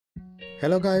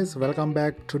Hello guys, welcome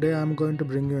back. Today I'm going to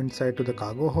bring you inside to the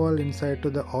cargo hold, inside to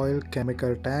the oil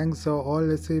chemical tank. So all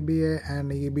SCBA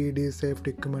and EBD safety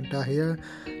equipment are here.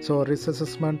 So risk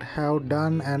assessment have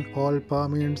done and all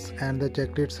permits and the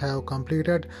checklists have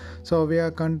completed. So we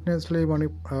are continuously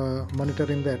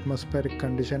monitoring the atmospheric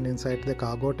condition inside the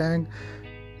cargo tank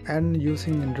and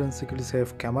using intrinsically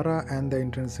safe camera and the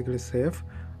intrinsically safe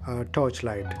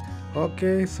torchlight.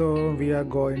 Okay, so we are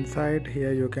go inside.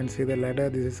 Here you can see the ladder.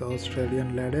 This is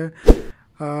Australian ladder.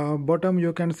 Bottom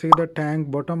you can see the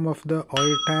tank, bottom of the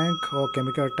oil tank or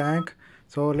chemical tank.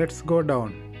 So let's go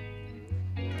down.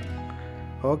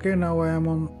 Okay, now I am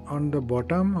on the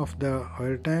bottom of the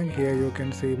oil tank. Here you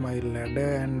can see my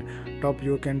ladder, and top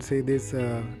you can see this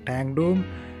tank dome.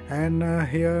 And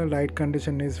here light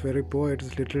condition is very poor, it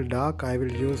is little dark. I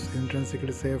will use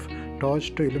intrinsically safe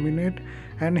torch to illuminate.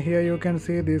 And here you can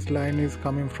see this line is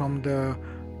coming from the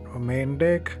main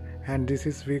deck, and this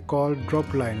is we call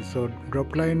drop line. So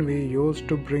drop line we use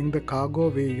to bring the cargo,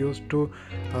 we use to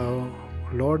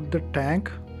load the tank.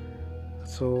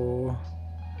 So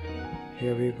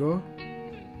here we go.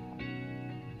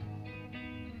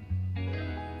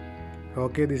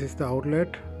 Okay, this is the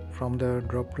outlet from the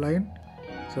drop line.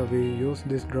 So we use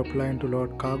this drop line to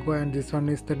load cargo, and this one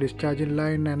is the discharging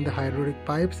line and the hydraulic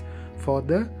pipes for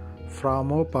the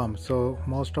Framo pump. So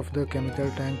most of the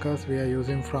chemical tankers we are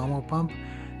using Framo pump.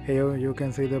 Here you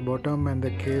can see the bottom and the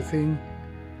casing.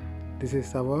 This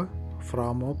is our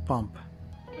Framo pump.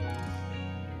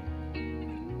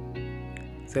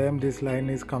 Same, this line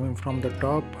is coming from the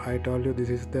top. I told you this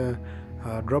is the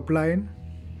drop line.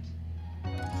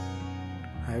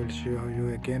 I will show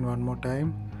you again one more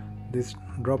time. This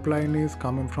drop line is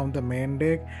coming from the main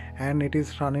deck and it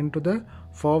is running to the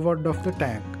forward of the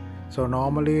tank. So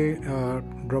normally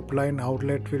drop line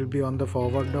outlet will be on the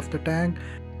forward of the tank,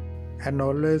 and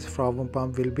always Framo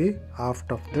pump will be aft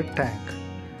of the tank.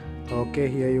 Okay,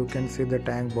 here you can see the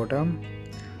tank bottom.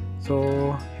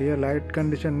 So here light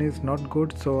condition is not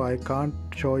good, so I can't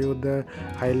show you the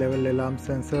high level alarm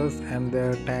sensors and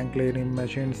the tank cleaning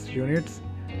machines units.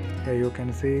 Here you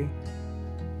can see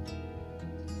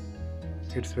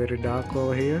it's very dark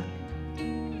over here.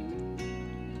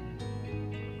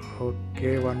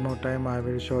 Okay, one more time I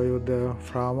will show you the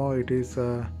Framo. It is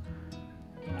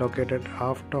located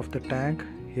aft of the tank.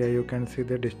 Here you can see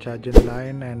the discharging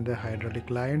line and the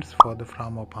hydraulic lines for the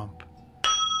Framo pump.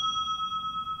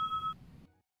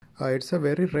 It's a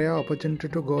very rare opportunity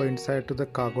to go inside to the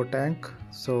cargo tank.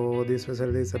 So this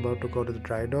vessel is about to go to the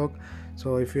dry dock.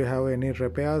 So if you have any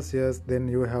repairs, yes, then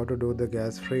you have to do the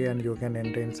gas free and you can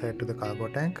enter inside to the cargo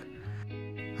tank.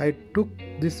 I took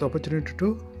this opportunity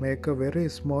to make a very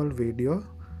small video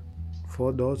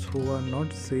for those who are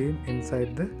not seen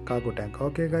inside the cargo tank.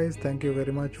 Okay guys, thank you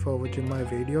very much for watching my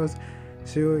videos.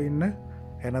 See you in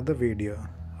another video.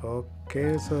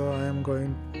 Okay, so I am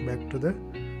going back to the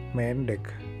main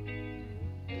deck.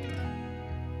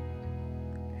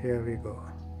 Here we go.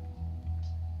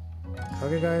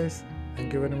 Okay guys,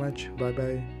 thank you very much. Bye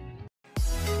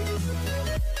bye.